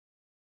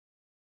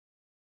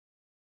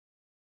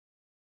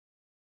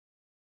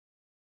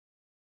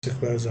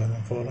سكويرز على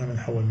فور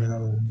نحول من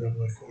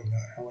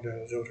نحول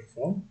إلى جبر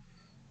فورم.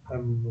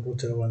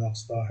 الروت اللي هو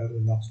ناقص واحد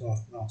وناقص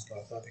واحد ناقص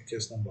ثلاثة. هذه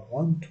كيس نمبر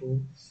 1 to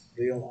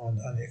real and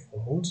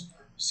unequal roots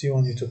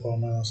c1 e to the power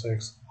minus x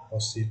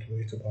plus c2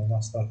 e to the power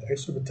minus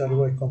 3x. وبالتالي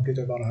y complete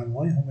عبارة عن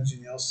y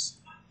homogeneous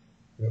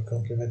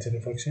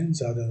complementary function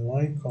زائد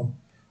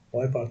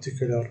y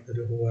particular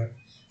اللي هو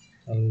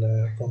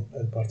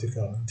ال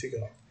particular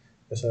integral.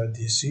 بس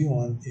عندي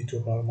c1 e to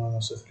the power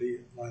minus 3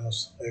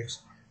 minus x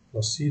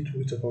plus c2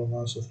 e to the power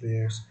minus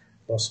 3x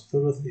plus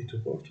third e to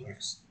the power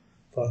 2x.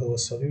 فهذا هو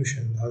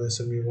السوليوشن، هذا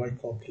نسميه y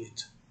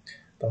complete.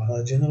 طبعا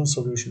هذا general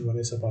solution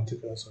وليس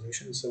particular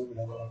solution لسبب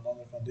أن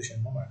الboundary condition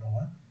مو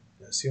معلومة.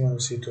 c1 و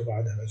c2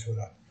 بعدها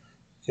مجهولات.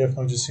 كيف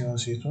نوجد c1 و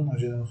c2؟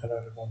 نوجدها من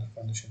خلال الboundary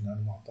condition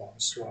المعطى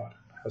بالسؤال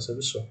حسب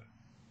السؤال.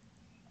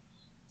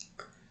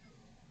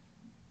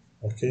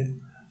 اوكي.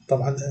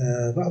 طبعا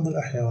بعض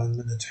الأحيان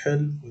من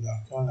تحل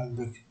وإذا كان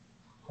عندك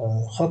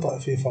خطأ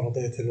في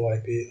فرضية الواي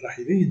بي راح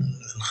يبين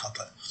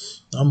الخطأ،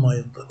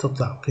 أما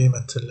تطلع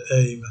قيمة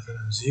الأي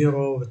مثلا 0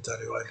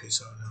 وبالتالي واي بي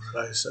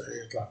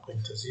يطلع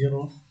قيمته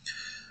 0.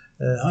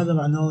 هذا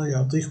معناه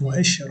يعطيك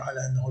مؤشر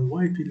على أنه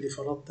الواي بي اللي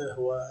فرضته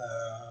هو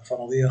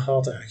فرضية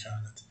خاطئة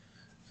كانت،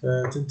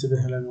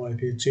 فتنتبه للواي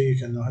بي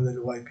تشيك أنه هذا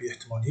الواي بي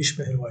احتمال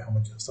يشبه الواي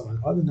هوموجينس.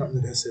 طبعا هذا النوع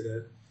من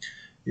الأسئلة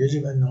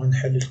يجب أنه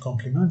نحل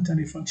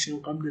الكومبلمنتري فانكشن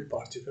قبل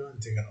البارتيكل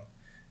انتجرال،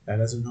 يعني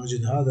لازم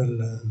نوجد هذا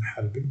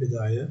الحل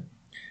بالبداية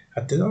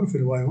حتى نعرف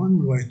الواي 1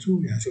 والواي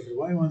 2. يعني شوف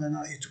الواي 1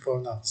 أنا e to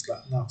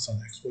power ناقصا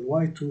x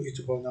والواي 2 e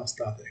to power ناقص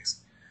 3x.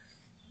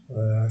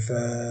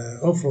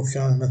 فأفرض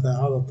كان مثلا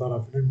هذا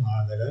الطرف من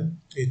المعادلة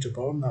e to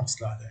power ناقص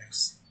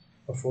 3x،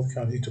 أفرض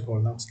كان e to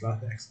power ناقص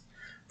 3x.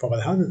 طبعا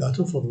هذا إذا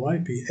تفرض واي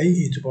بي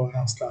أي e to power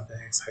ناقص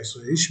 3x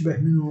حيصير يشبه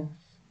منه؟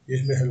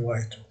 يشبه الواي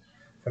 2.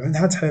 فمن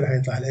هالحيل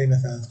حيطلع الأي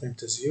مثلا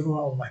قيمته 0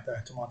 أو محتاج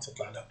احتمال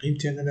تطلع له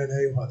قيمتين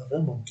للأي، وهذا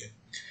غير ممكن.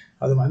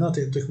 هذا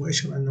معناته يعطيك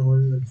مؤشر أنه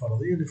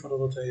الفرضية اللي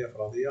فرضتها هي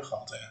فرضية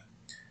خاطئة.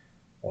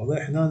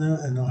 واضح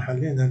هنا أنه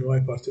حلينا الواي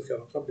بارتيكل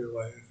قبل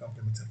الواي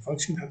كومبلمنتري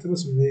فانكشن حتى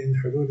بس نبين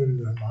حلول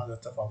المعادلة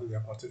التفاضلية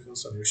بارتيكل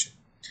سوليوشن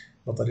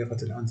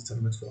بطريقة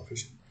الأنديترمينت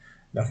كوفيشنت.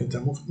 لكن أنت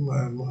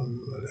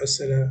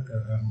الأسئلة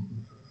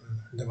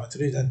عندما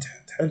تريد أن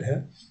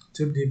تحلها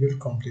تبدي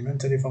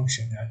بالكومبلمنتري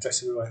فانكشن، يعني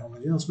تحسب الواي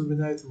هوموجينس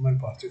بالبداية ثم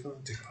البارتيكل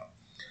انتجرال.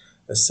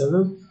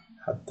 السبب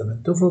حتى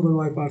من تفرض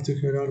الواي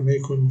بارتيكولار ما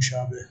يكون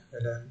مشابه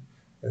إلى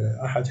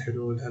أحد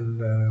حلول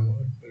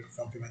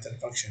الكومبلمنتري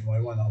فانكشن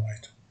y1 أو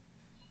y2.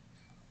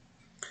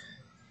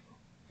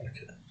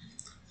 okay.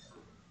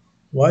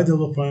 y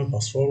double prime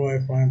plus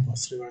 4y prime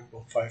plus 3y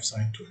plus 5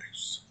 sin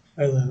 2x.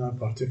 أيضا هنا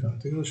particular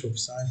integral شوف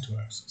sin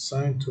 2x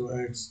sin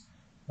 2x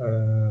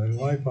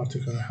y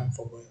particular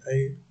حنفضل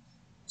a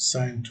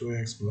sin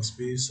 2x plus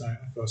b sin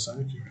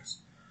cosine 2x.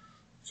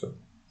 شوف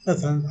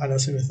مثلا على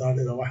سبيل المثال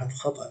إذا واحد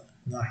خطأ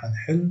راح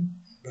نحل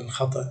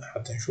بالخطأ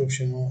حتى نشوف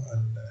شنو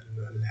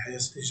اللي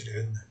حيجري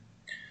عندنا.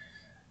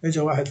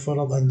 إجا واحد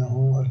فرض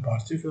أنه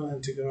البارتيكل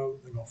انتجرال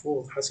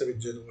المفروض حسب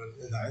الجدول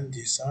إذا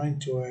عندي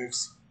sin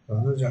 2x،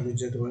 نرجع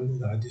للجدول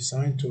إذا عندي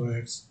sin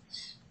 2x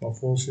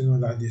مفروض شنو؟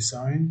 إذا عندي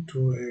sin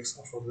 2x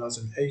مفروض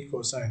لازم a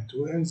cosine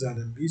 2x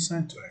زائد b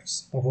sin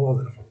 2x. مفروض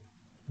هذا الفرض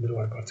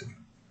بالواي بارتيكل.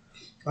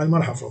 أنا ما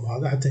راح أفرض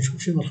هذا حتى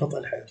نشوف شنو الخطأ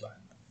اللي حيطلع.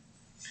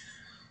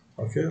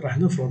 أوكي، راح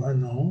نفرض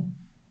أنه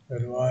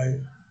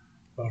الواي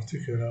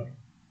بارتيكولار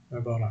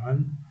عبارة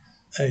عن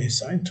a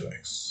sin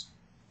 2x.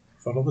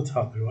 فرضت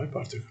هذا الواي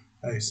بارتيكل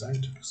a sin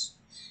 2x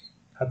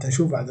حتى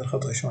نشوف بعد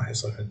الخطأ شلون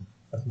حيصير عندنا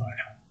أثناء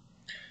الحل.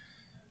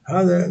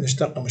 هذا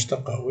نشتقه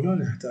مشتقة أولى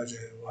نحتاج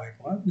واي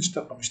برايم،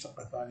 نشتقه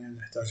مشتقة ثانية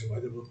نحتاج واي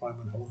دبل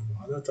برايم نعوض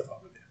بمعادلة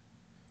تفاضلية.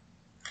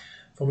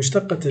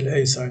 فمشتقة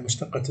ال a sin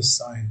مشتقة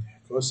الساين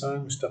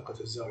كوساين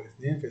مشتقة الزاوية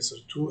 2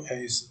 فيصير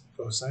 2a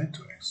كوساين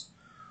 2x.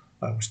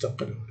 هذه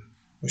المشتقة الأولى.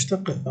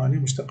 المشتقة الثانية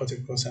مشتقة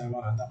الكوساين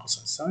عبارة عن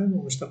ناقص الساين،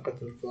 ومشتقة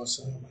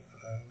الكوساين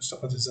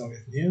مشتقة الزاوية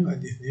 2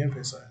 عندي 2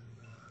 فيصير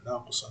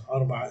ناقص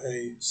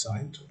 4a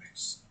sin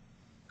 2x.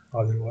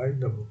 هذا الواي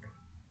دبل برايم.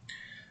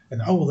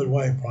 نعوض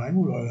الواي برايم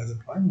والواي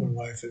برايم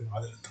والواي في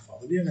المعادلة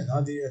التفاضلية، لأن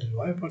هذه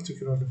الواي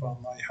بارتيكولار اللي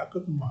فرضناه يحقق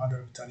المعادلة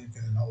وبالتالي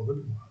يمكن نعوض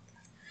بالمعادلة.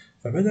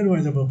 فبدل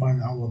واي دبل برايم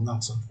نعوض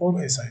ناقص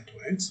 4a sin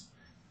 2x،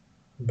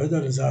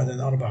 بدل زائد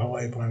 4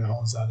 واي برايم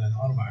نعوض زائد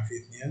 4 في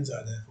 2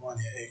 زائد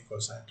 8a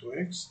كوساين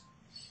 2x،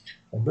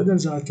 وبدل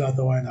زائد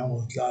 3 واي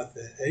نعوض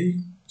 3a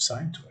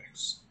sin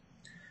 2x.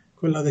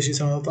 كل هذا الشيء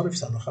يساوي طرف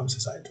يساوي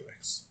 5 sin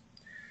 2x.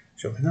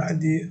 شوف هنا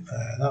عندي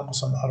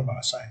ناقص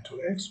 4 sin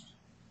 2x،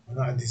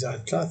 وهنا عندي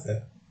زائد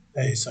 3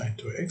 a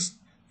sin 2x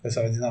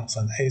فيصير عندي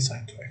ناقصا a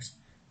sin 2x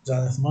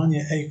زائد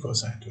 8 a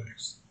cosine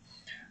 2x.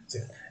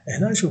 زين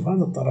هنا شوف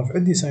هذا الطرف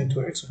عندي sin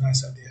 2x وهنا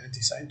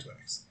عندي sin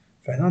 2x،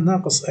 فهنا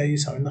ناقص a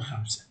يساوي لنا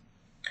 5.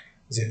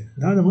 زين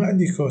هنا ما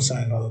عندي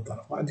كوساين هذا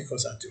الطرف، ما عندي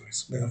كوساين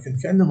 2x، لكن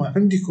كأنما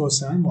عندي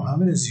كوساين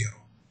معاملة 0.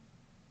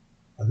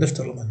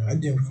 نفترض أنه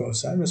عندي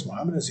كوساين بس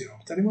معاملة 0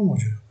 بالتالي ما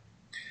موجودة.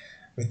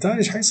 بالتالي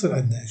ايش حيصير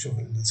عندنا؟ شوف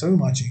نسوي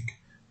ماتشنج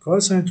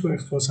كوساين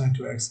 2x كوساين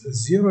 2x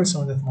الزيرو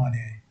يساوي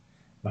 8a،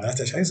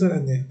 معناته ايش حيصير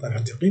عندي؟ طيب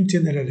عندي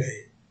قيمتين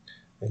للاي،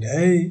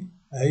 الاي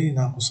أي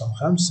ناقصا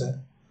 5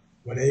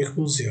 ولا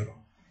يكون 0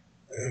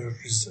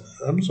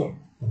 أبزر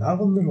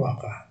مناقض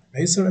للواقع، ما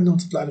يصير أنه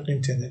تطلع لي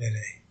قيمتين إلى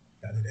الأي،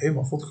 يعني الأي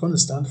المفروض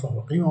كونستانت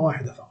فهو قيمة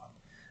واحدة فقط.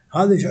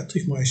 هذا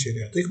يعطيك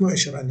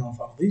مؤشر أنه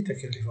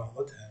فرضيتك اللي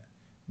فرضتها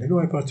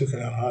للواي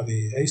بارتيكولار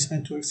هذه أي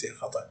ساين 2 إكس هي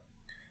خطأ.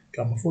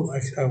 كان المفروض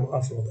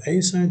أفرض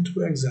أي ساين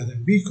 2 إكس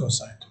زائد بي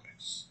كوساين 2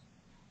 إكس.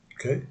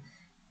 أوكي،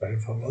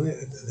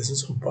 فالفرضية this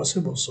is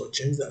impossible so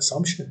change the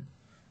assumption.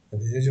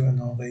 يجب أن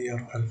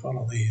نغير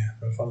الفرضية،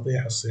 فالفرضية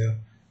حتصير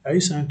أي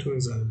ساين 2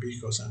 إكس زائد بي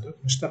كوساين 2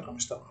 إكس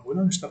مشتقة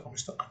أولى مشتقة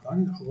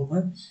ثانية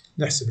نعوضها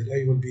نحسب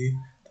الأي والبي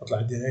تطلع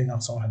عندي الأي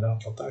ناقص 1 على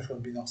 13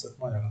 والبي ناقص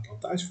 8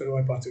 على 13،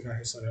 فالواي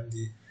بارتيكل يصير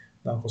عندي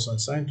ناقص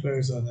ساين 2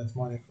 إكس زائد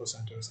 8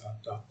 كوساين 2 إكس على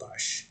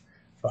 13،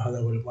 فهذا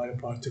هو الواي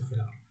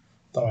بارتيكولار.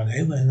 طبعا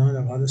أيضا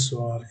هنا بهذا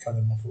السؤال كان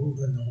المفروض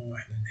أنه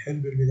إحنا نحل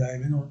بالبداية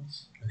منه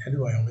نحل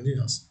واي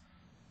هوموجينوس،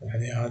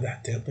 يعني هذا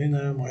حتى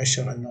يعطينا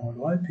مؤشر أنه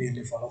الواي بي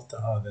اللي فرضته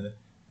هذا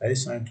أي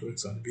ساين 2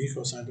 إكس على بي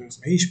كوساين 2 إكس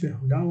ما يشبه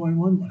لا واي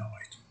 1 ولا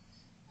واي 2.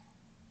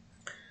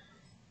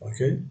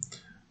 أوكي،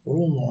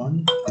 rule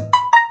 1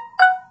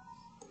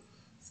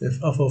 if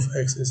f of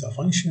x is a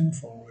function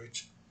for which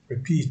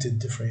repeated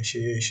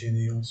differentiation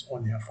yields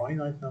only a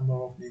finite number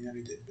of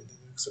linearly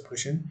dependent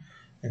expression,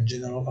 in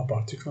general a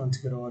particular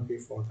integrability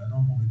for the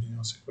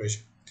non-homogeneous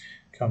equation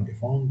can be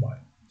found by.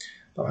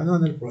 طبعا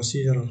هذا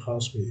البروسيجر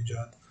الخاص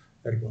بإيجاد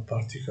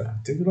البارتيكولار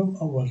انتجرال.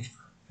 أول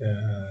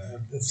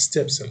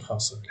steps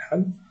الخاصة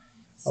بالحل،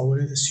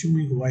 أولا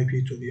assuming yp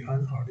to be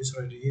an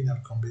arbitrary linear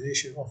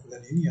combination of the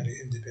linearly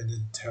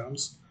independent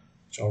terms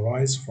which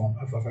arise from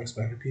f of x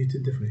by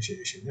repeated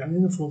differentiation. يعني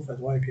نفرض أن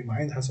yp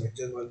معين حسب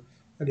الجدول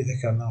اللي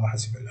ذكرناه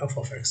حسب ال f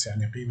of x،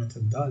 يعني قيمة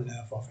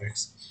الدالة f of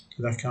x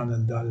إذا كانت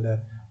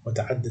الدالة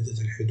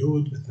متعددة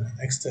الحدود مثلا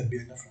x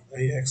تربيع نفرض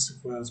ax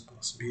equals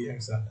plus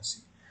bx على c،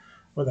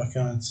 وإذا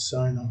كانت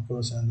ساين أو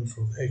كوساين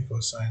نفرض a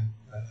كوساين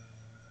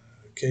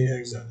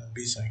kx زائد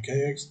b ساين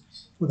kx،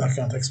 وإذا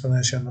كانت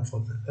exponential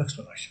نفرض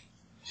exponential.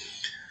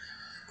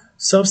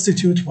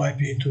 Substitute yp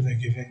into the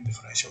given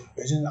differential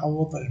equation.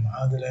 نعوض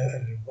المعادلة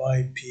ال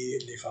yp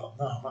اللي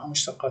فرضناها مع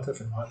مشتقاتها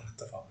في المعادلة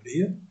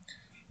التفاضلية.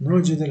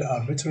 نوجد ال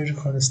arbitrary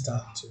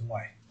constant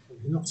y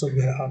اللي نقصد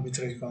بها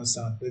arbitrary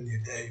constant بدي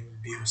ال a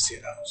وال b وال c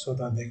out so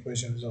that the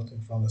equation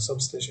resulting from the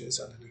substitution is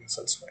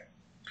satisfied.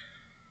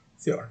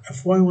 Theorem: if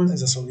y1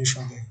 is a solution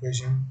of the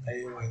equation a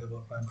y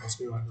double prime plus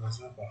b y plus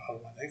for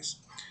r1x,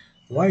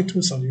 y2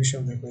 solution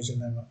of the equation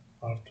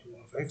r2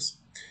 of x,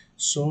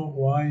 so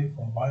y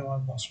for y1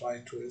 plus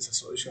y2 is a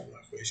solution of the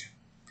equation.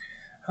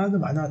 هذا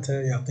معناته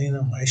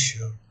يعطينا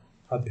مؤشر،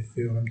 هذه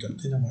الثيورم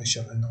تعطينا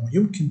مؤشر أنه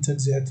يمكن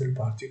تجزئة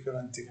البارتيكولار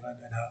انتجرال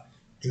إلى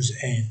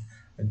جزئين،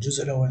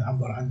 الجزء الأول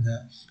نعبر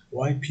عنه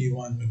yp1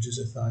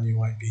 والجزء الثاني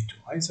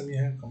yp2، هاي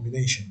نسميها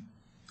combination،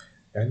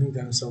 يعني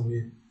نقدر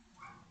نسوي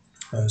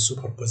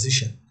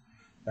superposition،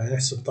 يعني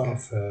نحسب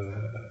طرف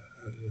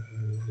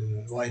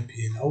الواي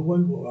بي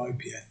الأول والواي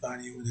بي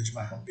الثاني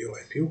ونجمعهم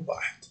بواي بي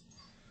واحد.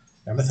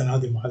 يعني مثلا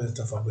هذه المعادلة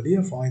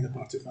التفاضلية find the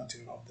particular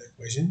integral of the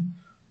equation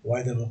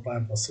y double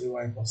prime plus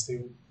 3y plus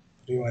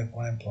 3y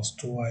prime plus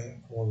 2y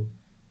equal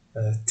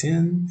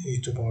 10 e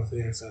to power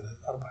 3x زائد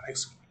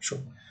 4x. شوف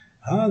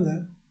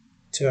هذا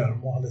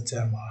term وهذا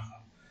term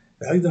آخر،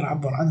 فأقدر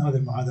أعبر عن هذه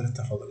المعادلة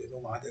التفاضلية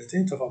له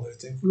معادلتين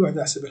تفاضليتين كل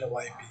واحدة أحسب لها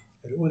y p،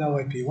 الأولى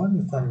y p1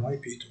 والثانية y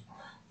p2.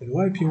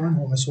 الواي بي 1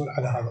 هو مسؤول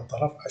على هذا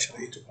الطرف 10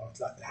 e to power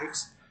 3x،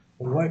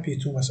 والواي بي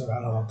 2 مسؤول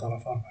على هذا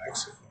الطرف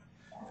 4x،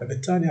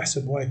 فبالتالي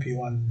أحسب واي بي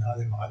 1 من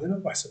هذه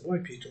المعادلة وأحسب واي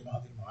بي 2 من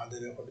هذه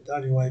المعادلة،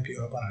 وبالتالي واي بي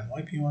عبارة عن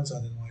واي بي 1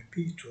 زائد واي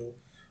بي 2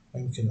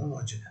 ويمكن أن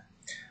نوجدها.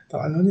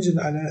 طبعا لو نجد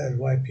على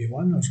الواي بي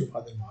 1 نشوف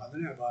هذه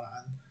المعادلة عبارة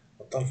عن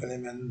الطرف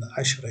الأيمن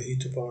 10 e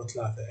to power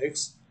 3x،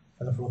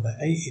 فنفرضها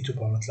a e to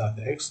power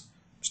 3x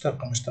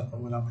مشتقة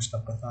أولى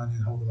مشتقة ثانية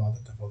نعوض المعادلة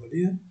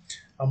التفاضلية.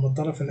 أما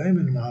الطرف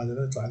الأيمن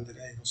المعادلة يطلع عندنا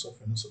a نصف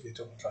في نصف e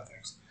to power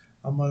 3x.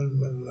 أما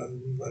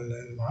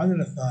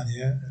المعادلة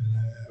الثانية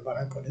عبارة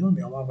عن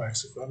بولينوميال 4x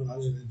سكوير،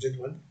 نوجد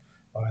الجدول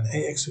عبارة عن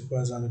ax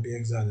سكوير زائد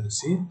bx زائد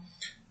c،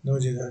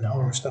 نوجد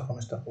نعوض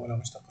مشتقة أولى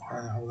مشتقة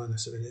ثانية نعوض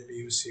نحسب ال b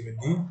وال c وال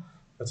d،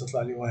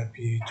 فتطلع لي y p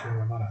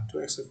 2 عبارة عن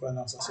 2x سكوير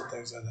ناقص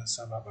 6x زائد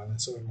 7 بعد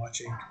نسوي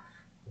الماتشنج،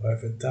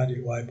 وبالتالي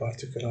الواي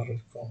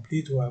بارتيكولار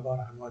كومبليت هو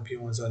عبارة عن واي بي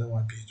 1 زائد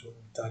واي بي 2،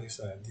 وبالتالي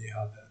يصير عندي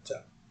هذا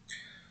الترم.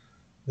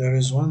 There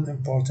is one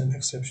important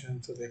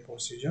exception to the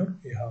procedure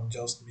we have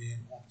just been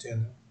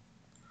obtaining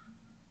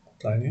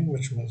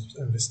which must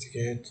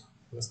investigate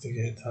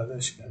هذا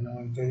الشيء،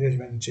 لأنه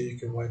يجب أن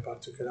نشيك الواي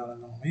بارتيكولار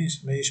أنه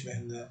ما يشبه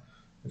أن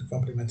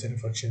الكومبلمنتري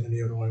فانكشن اللي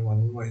هي الواي 1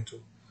 والواي 2،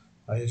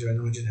 يجب أن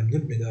نوجدها من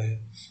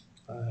البداية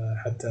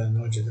حتى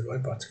نوجد الواي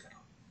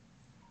بارتيكولار.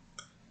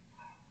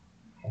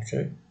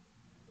 أوكي،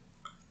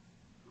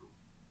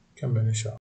 كمل إن شاء الله.